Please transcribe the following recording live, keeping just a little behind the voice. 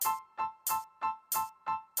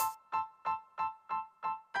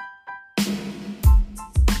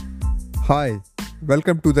Hi,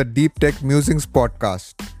 welcome to the Deep Tech Musings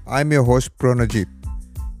podcast. I'm your host Pranajit.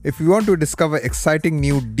 If you want to discover exciting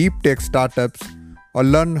new deep tech startups or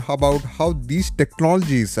learn about how these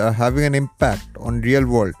technologies are having an impact on real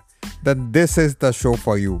world, then this is the show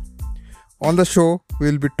for you. On the show,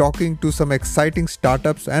 we'll be talking to some exciting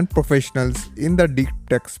startups and professionals in the deep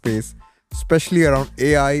tech space, especially around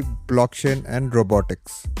AI, blockchain, and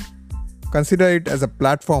robotics. Consider it as a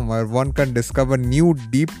platform where one can discover new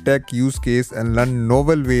deep tech use case and learn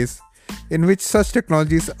novel ways in which such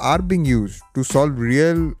technologies are being used to solve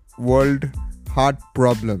real world hard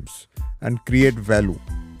problems and create value.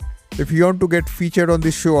 If you want to get featured on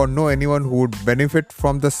this show or know anyone who would benefit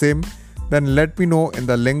from the same, then let me know in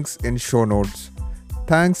the links in show notes.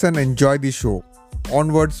 Thanks and enjoy the show.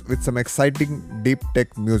 Onwards with some exciting deep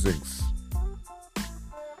tech musings.